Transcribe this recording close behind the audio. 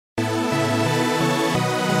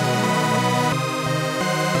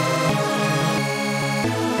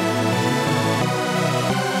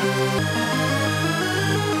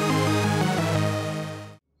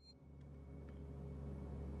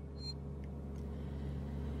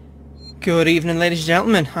Good evening, ladies and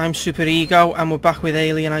gentlemen. I'm Superego, and we're back with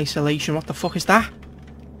Alien Isolation. What the fuck is that?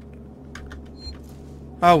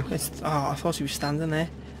 Oh, I thought he was standing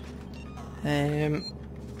there.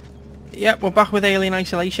 Yep, we're back with Alien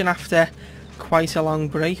Isolation after quite a long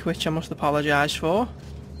break, which I must apologise for.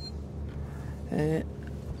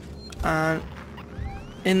 And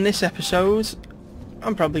in this episode,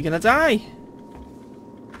 I'm probably going to die.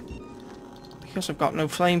 Because I've got no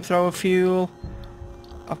flamethrower fuel,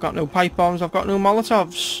 I've got no pipe bombs, I've got no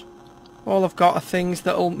Molotovs. All I've got are things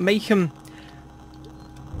that'll make him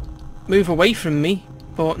move away from me,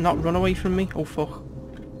 but not run away from me. Oh fuck.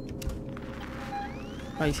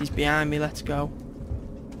 Right, he's behind me, let's go.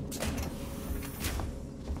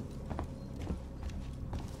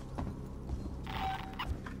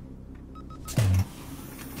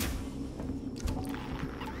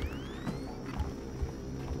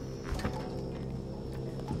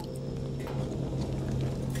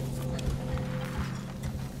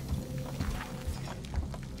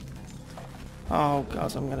 Oh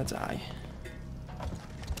god, I'm gonna die.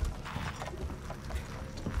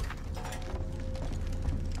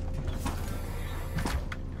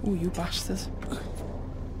 Oh, you bastard.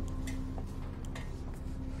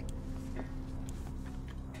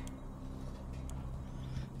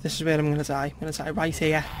 This is where I'm gonna die. I'm gonna die right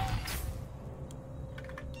here.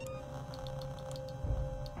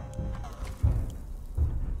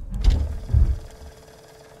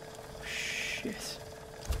 Shit.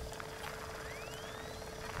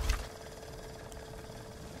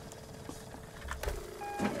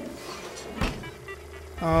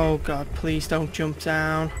 Oh god, please don't jump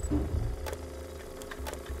down.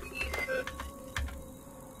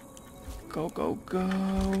 Go, go,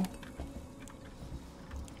 go.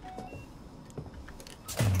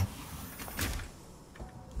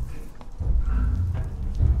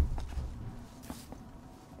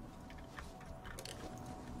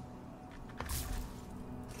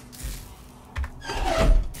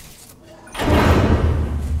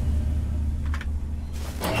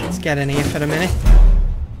 Let's get in here for a minute.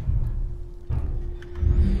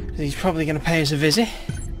 He's probably going to pay us a visit.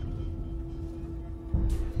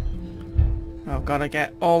 I've got to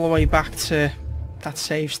get all the way back to that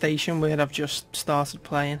save station where I've just started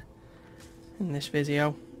playing in this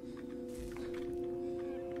video.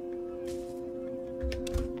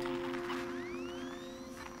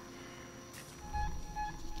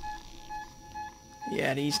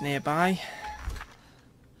 Yeah, he's nearby.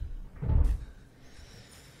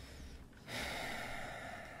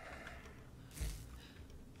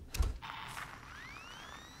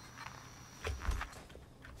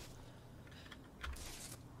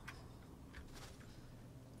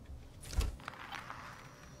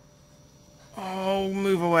 Oh,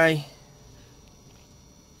 move away.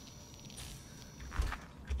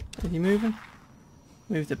 Are you moving?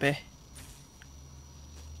 Moved a bit.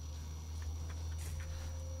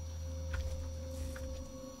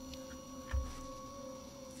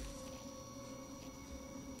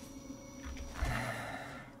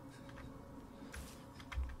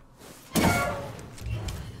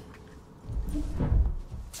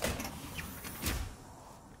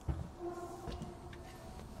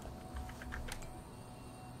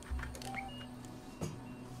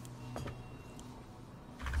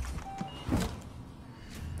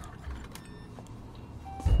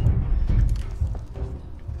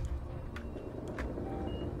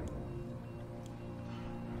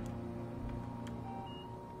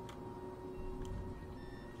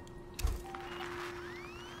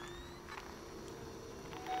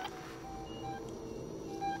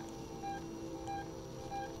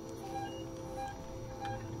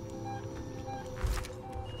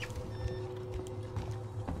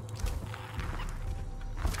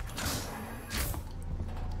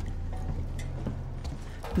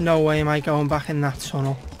 No way am I going back in that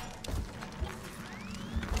tunnel.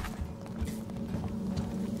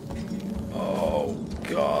 Oh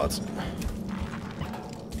god.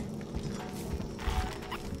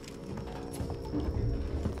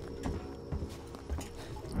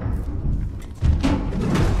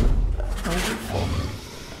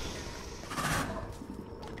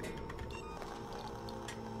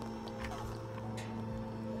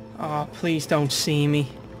 Oh, please don't see me.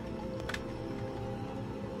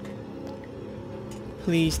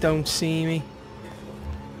 Please don't see me.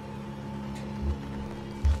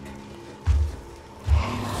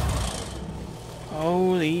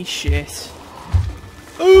 Holy shit.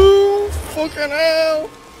 Oh, fucking hell.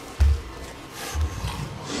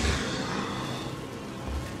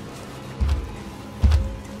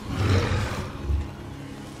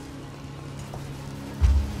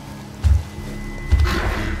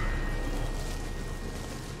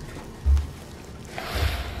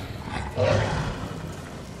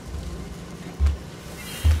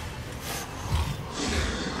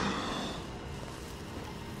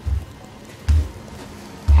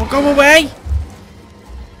 Oh, go away!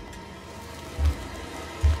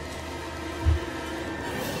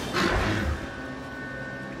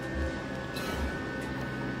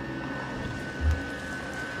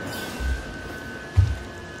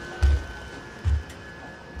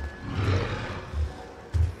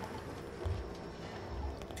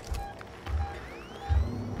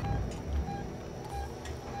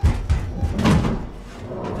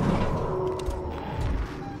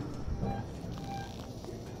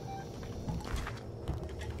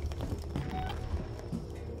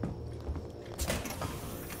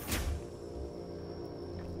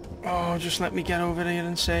 Oh, just let me get over here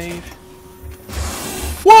and save.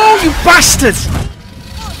 Whoa, you bastard!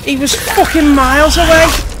 He was fucking miles away!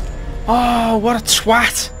 Oh, what a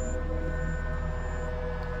twat!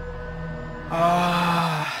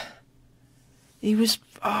 Ah, he was...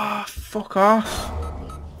 Ah, fuck off.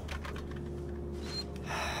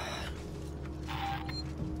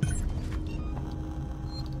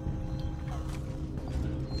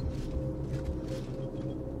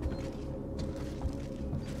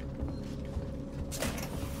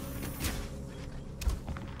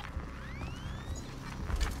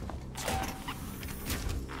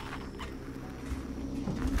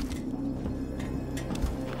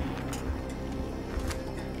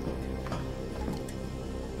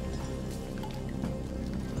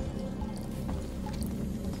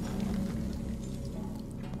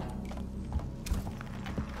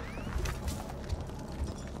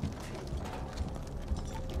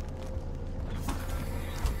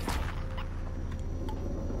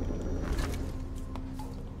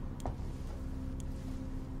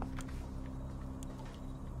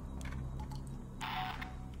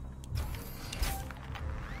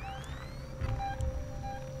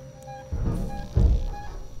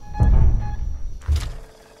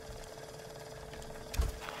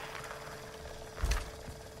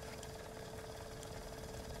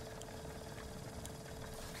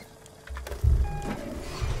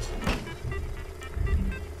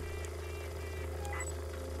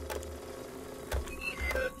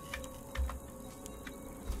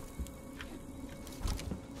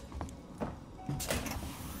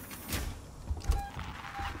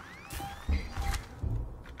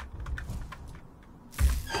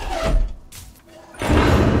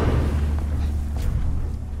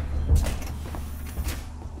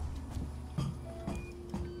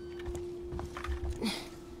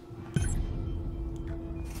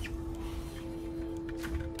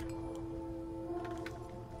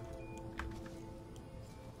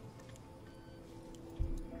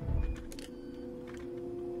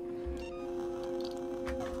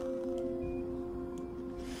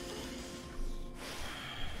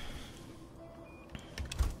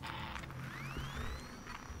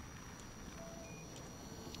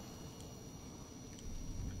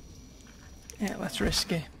 Yeah, let's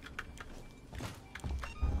risk it.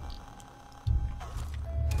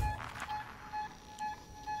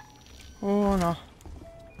 Oh no.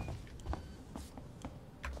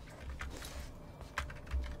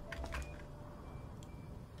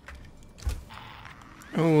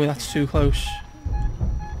 Oh, that's too close.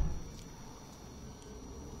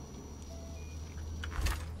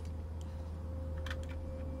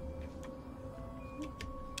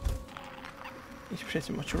 He's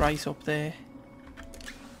pretty much right up there.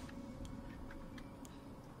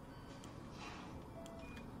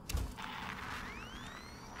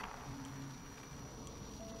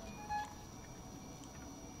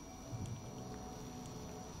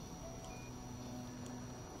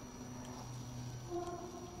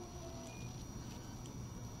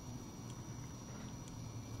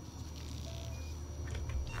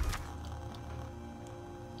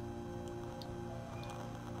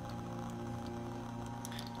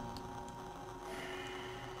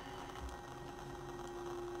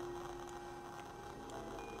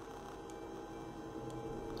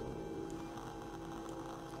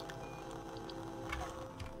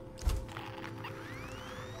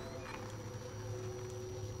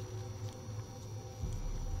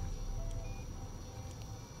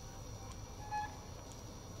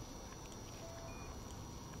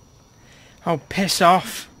 Oh, piss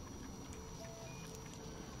off.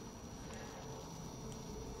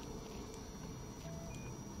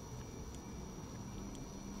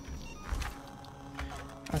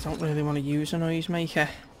 I don't really want to use a noisemaker,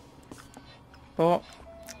 but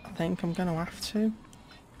I think I'm going to have to.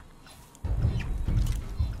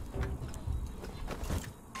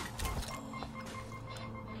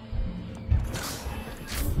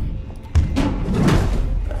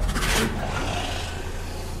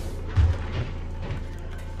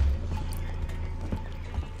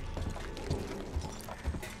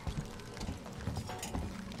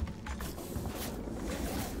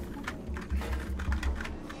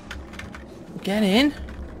 Get in.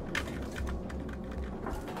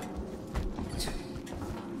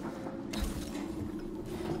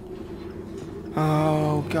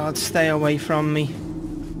 Oh God, stay away from me.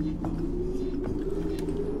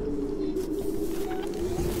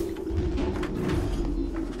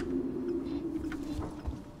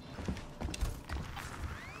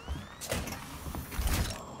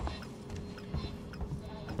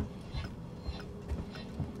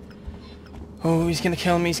 Oh, he's gonna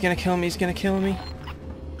kill me, he's gonna kill me, he's gonna kill me.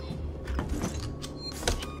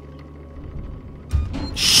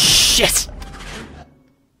 Shit!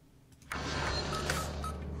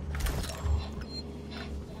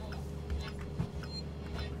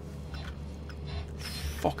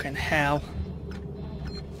 Fucking hell.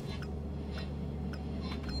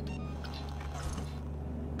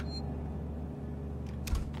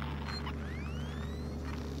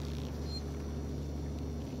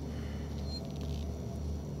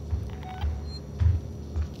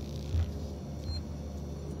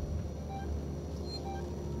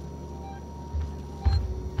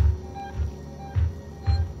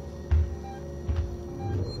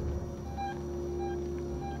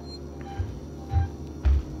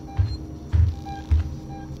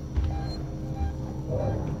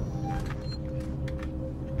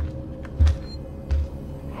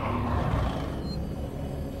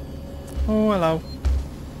 Oh, hello.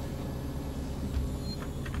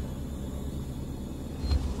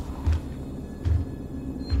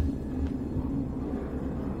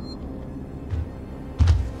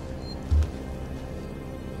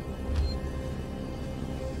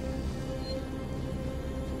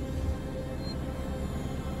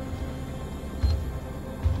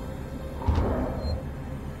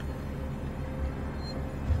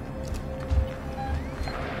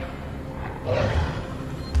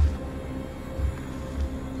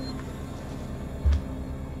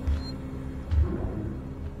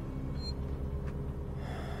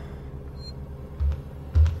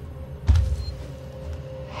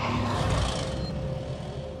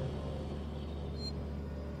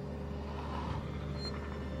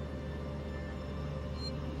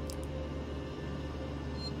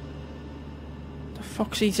 The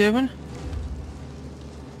fuck's he doing?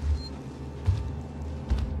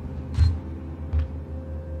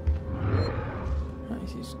 Right,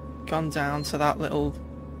 he's gone down to that little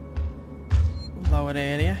lower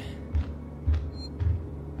area.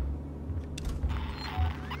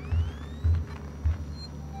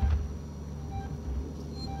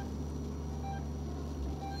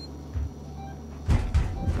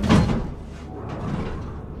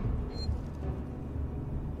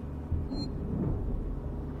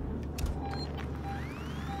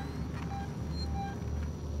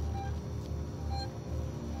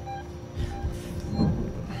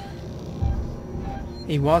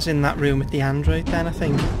 He was in that room with the android then, I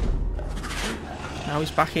think. Now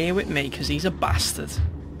he's back here with me because he's a bastard.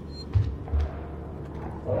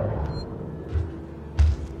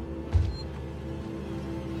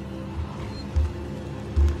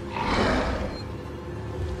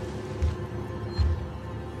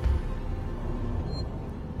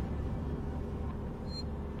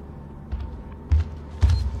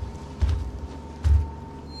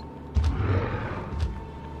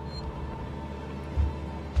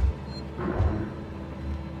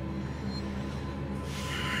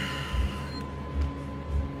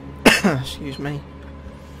 Excuse me.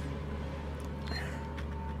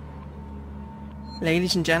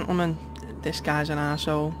 Ladies and gentlemen, this guy's an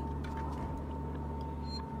arsehole.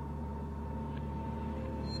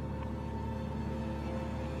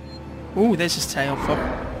 Ooh, there's his tail, fuck.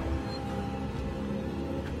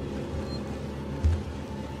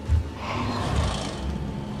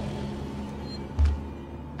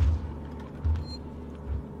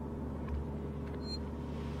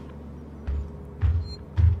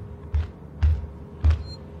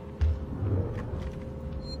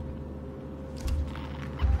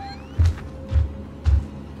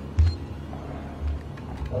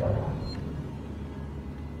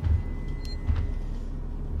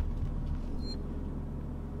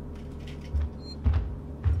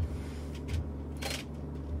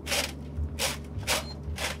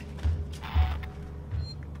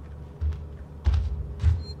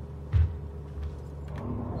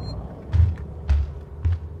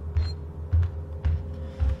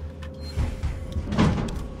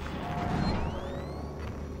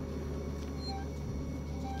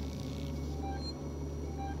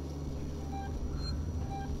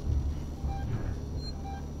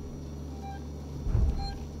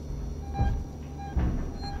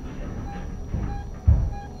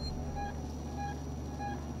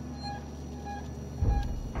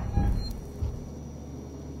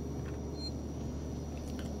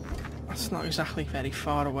 It's not exactly very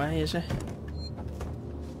far away, is it?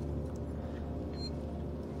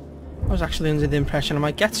 I was actually under the impression I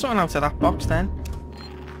might get something out of that box then.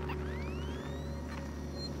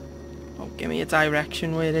 Oh, give me a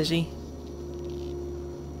direction. Where is he?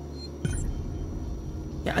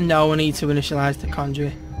 Yeah, I know I need to initialise the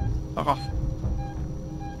conduit. Fuck off.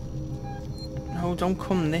 No, don't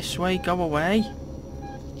come this way. Go away.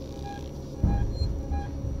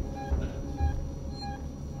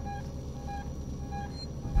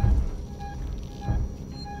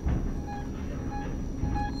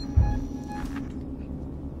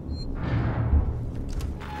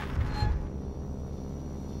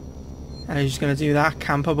 Are you just going to do that?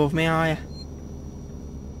 Camp above me, are you?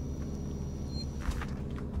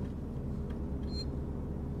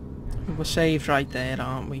 We're saved right there,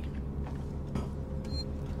 aren't we?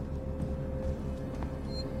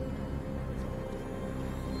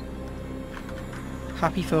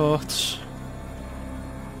 Happy thoughts.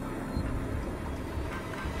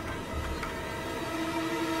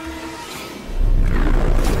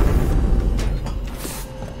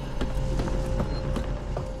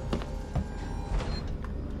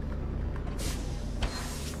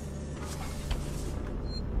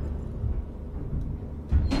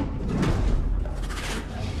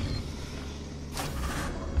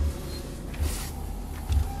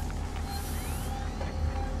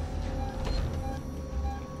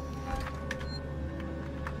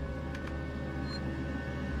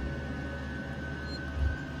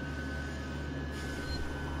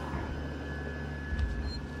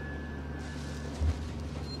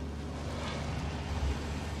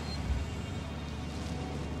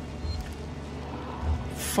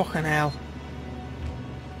 Fucking hell.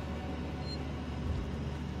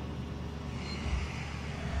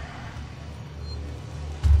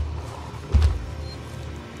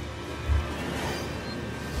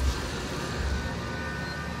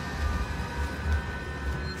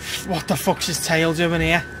 What the fuck's his tail doing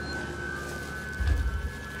here?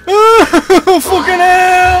 Oh, fucking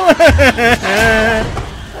hell!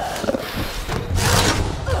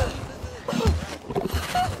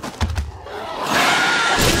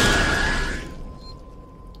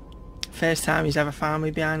 First time he's ever found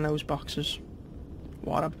me behind those boxes.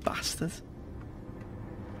 What a bastard.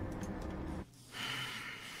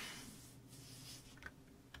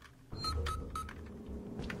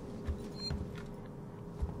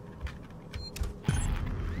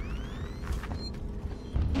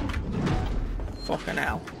 Fucking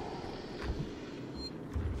hell.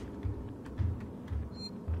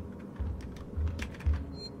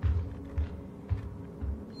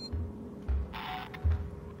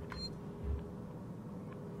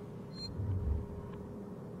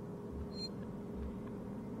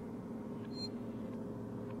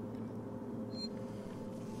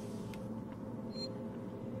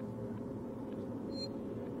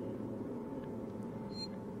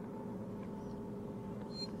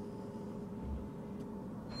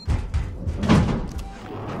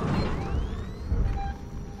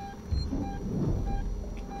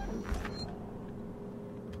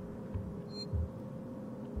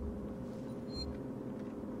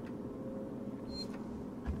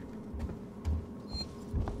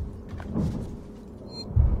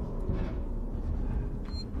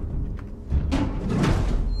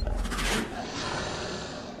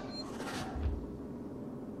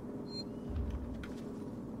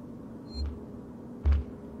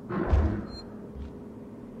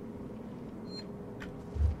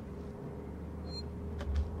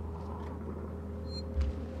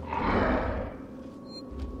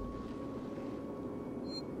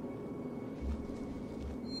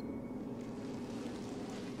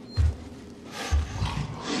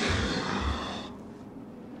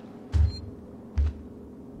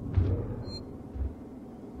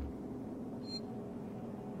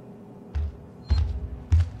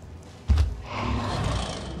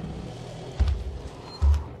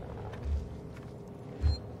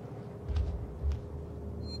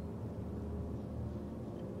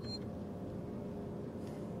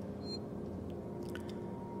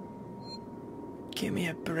 Give me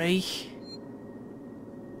a break.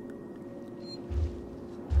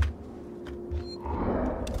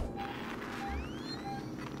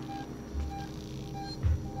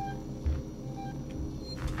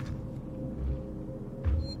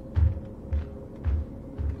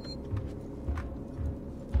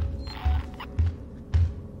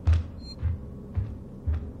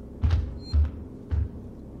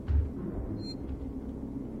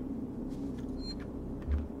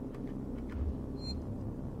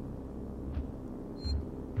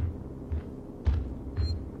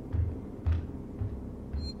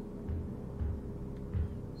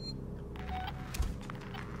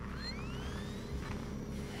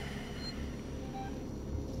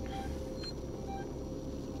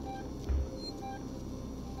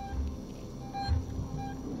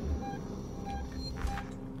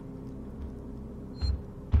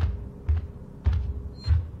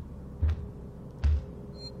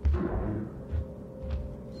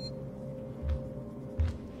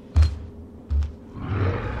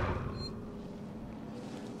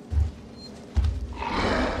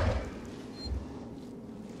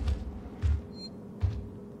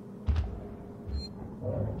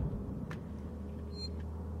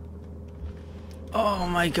 Oh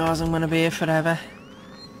my god, I'm gonna be here forever.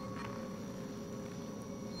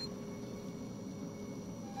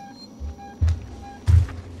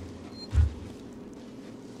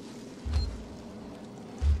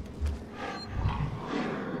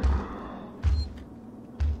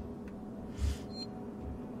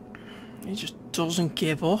 He just doesn't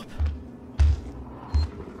give up.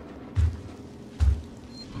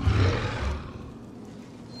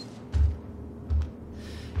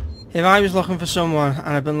 If I was looking for someone and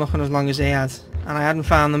I'd been looking as long as he had and I hadn't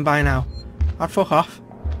found them by now, I'd fuck off.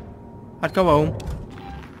 I'd go home.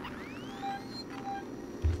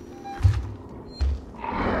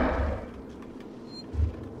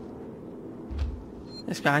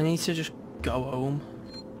 This guy needs to just go home.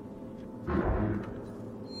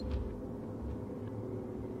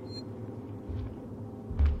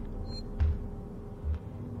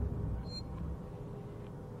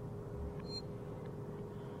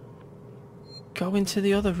 Go into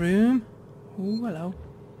the other room. Ooh, hello.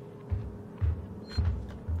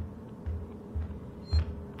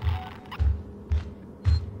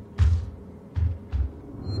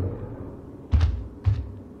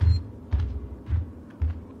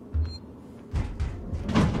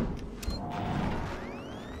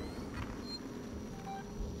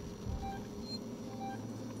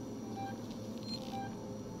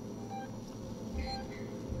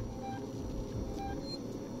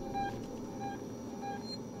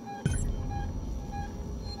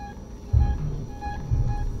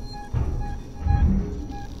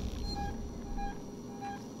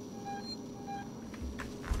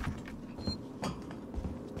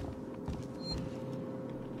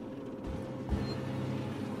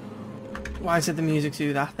 Why did the music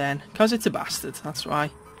do that then? Because it's a bastard, that's why.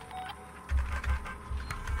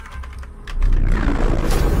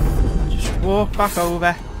 Just walk back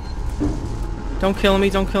over. Don't kill me,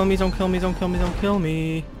 don't kill me, don't kill me, don't kill me, don't kill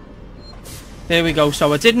me. There we go,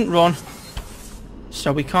 so I didn't run.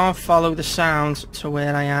 So we can't follow the sound to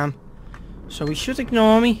where I am. So we should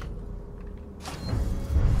ignore me.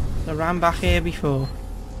 I ran back here before.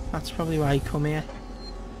 That's probably why he come here.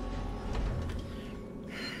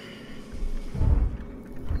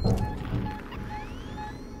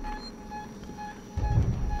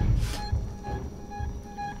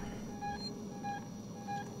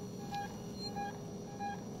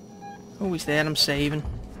 Oh, he's there, I'm saving.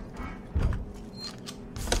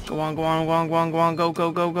 Go on, go on, go on, go on, go on, go,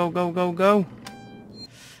 go, go, go, go, go, go.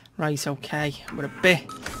 Right, okay, we're a bit.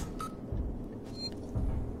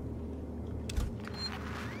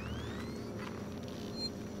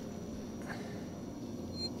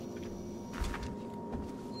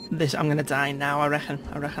 This, I'm gonna die now, I reckon.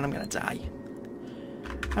 I reckon I'm gonna die.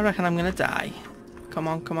 I reckon I'm gonna die. Come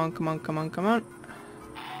on, come on, come on, come on, come on.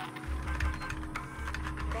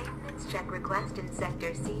 Check request in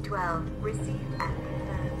sector C12. Received and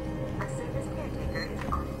confirmed. A service caretaker is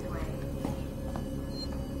on its way.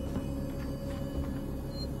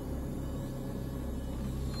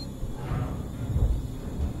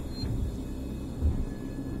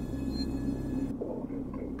 All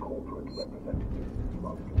and corporate representatives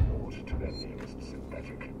must report to their nearest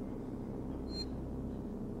synthetic.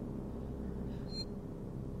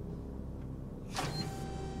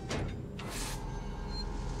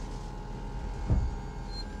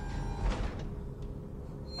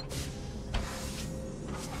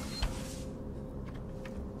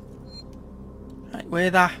 Where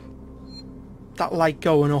that light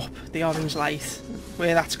going up, the orange light,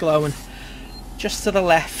 where that's glowing, just to the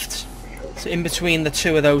left, so in between the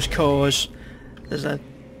two of those cores, there's a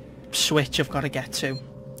switch I've got to get to,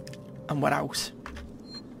 and we're out.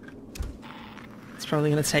 It's probably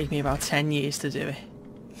going to take me about 10 years to do it.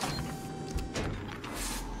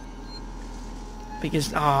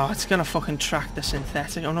 Because, oh, it's going to fucking track the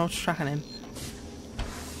synthetic. Oh no, it's tracking him.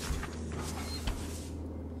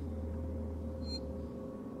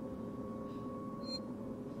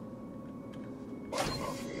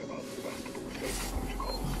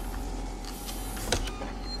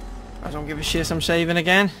 I don't give a shit, I'm saving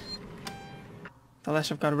again. The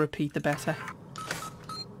less I've got to repeat, the better.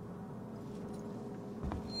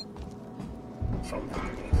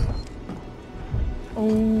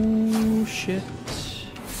 Oh shit.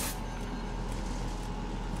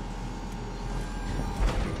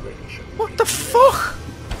 What the fuck?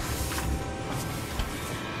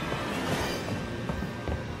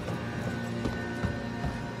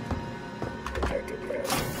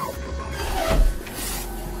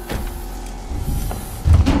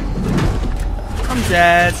 I'm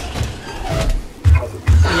dead.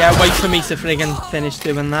 Yeah, wait for me to friggin' finish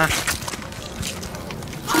doing that.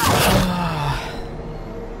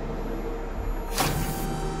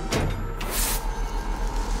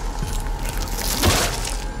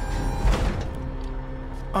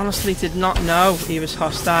 honestly did not know he was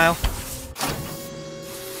hostile.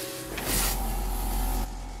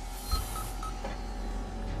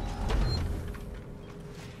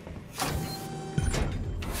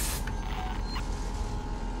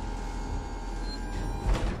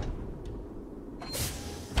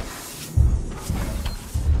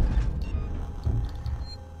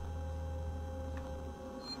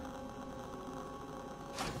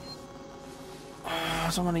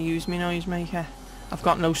 I don't want to use my noisemaker. I've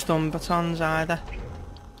got no stun batons either.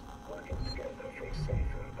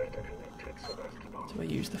 Do I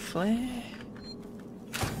use the flare?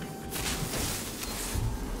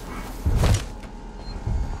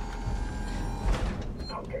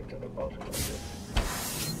 I'll get to the bottom of this.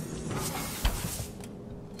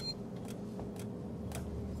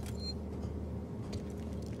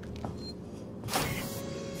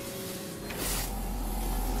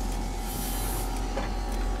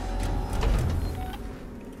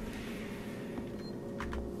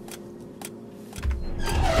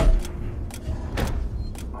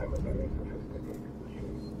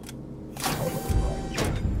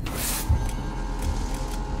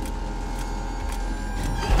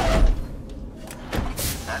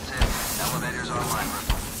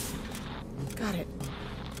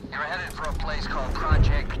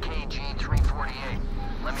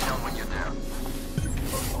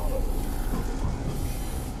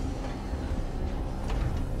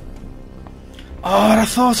 Oh, I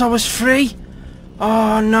thought I was free.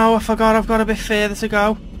 Oh no, I forgot I've got a bit further to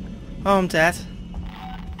go. Oh, I'm dead.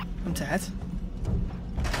 I'm dead.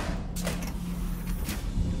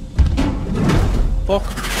 Fuck.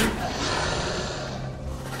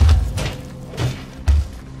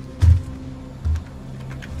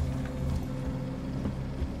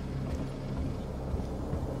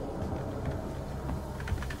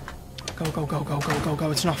 Go, go, go, go, go, go,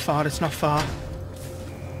 go. It's not far, it's not far.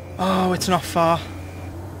 Oh, it's not far.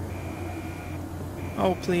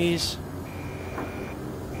 Oh, please.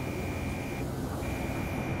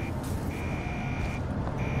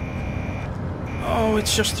 Oh,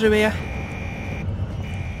 it's just through here.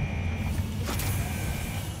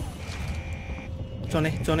 Done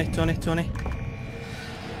it, done it, done it, done it.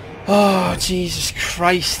 Oh, Jesus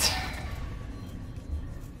Christ.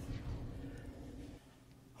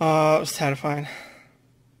 Oh, it was terrifying.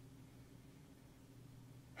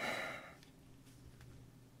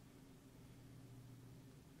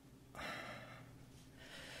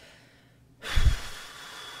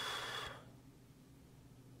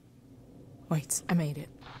 Wait, I made it.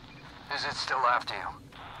 Is it still after you?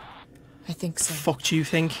 I think so. Fuck do you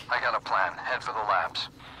think? I got a plan. Head for the labs.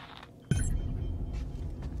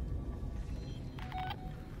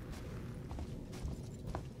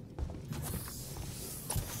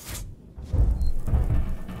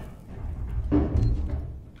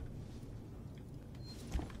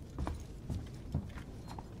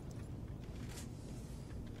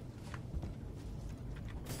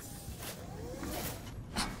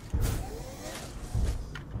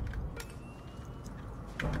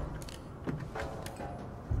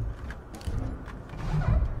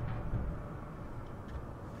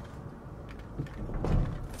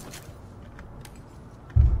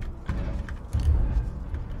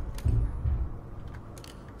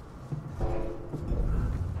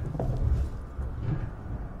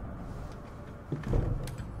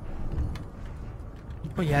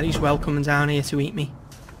 Oh yeah, he's welcoming down here to eat me.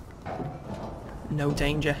 No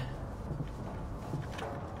danger.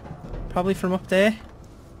 Probably from up there.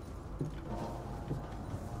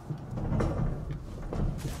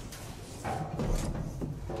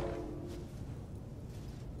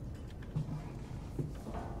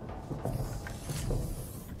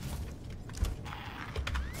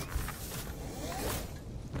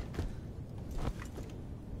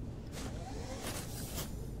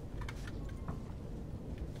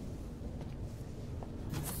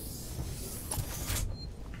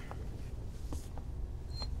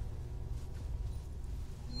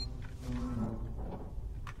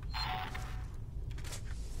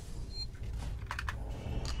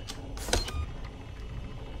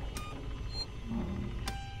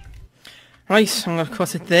 Right, I'm going to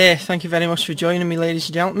cut it there. Thank you very much for joining me, ladies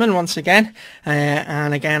and gentlemen, once again.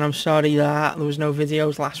 And again, I'm sorry that there was no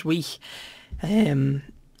videos last week. God,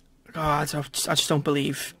 I just don't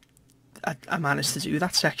believe I managed to do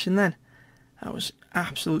that section then. That was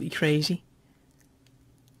absolutely crazy.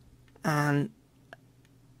 And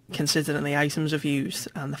considering the items I've used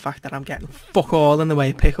and the fact that I'm getting fuck all in the way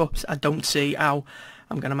of pickups, I don't see how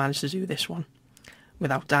I'm going to manage to do this one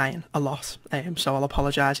without dying a lot, so I'll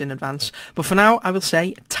apologise in advance. But for now, I will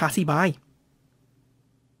say tatty bye.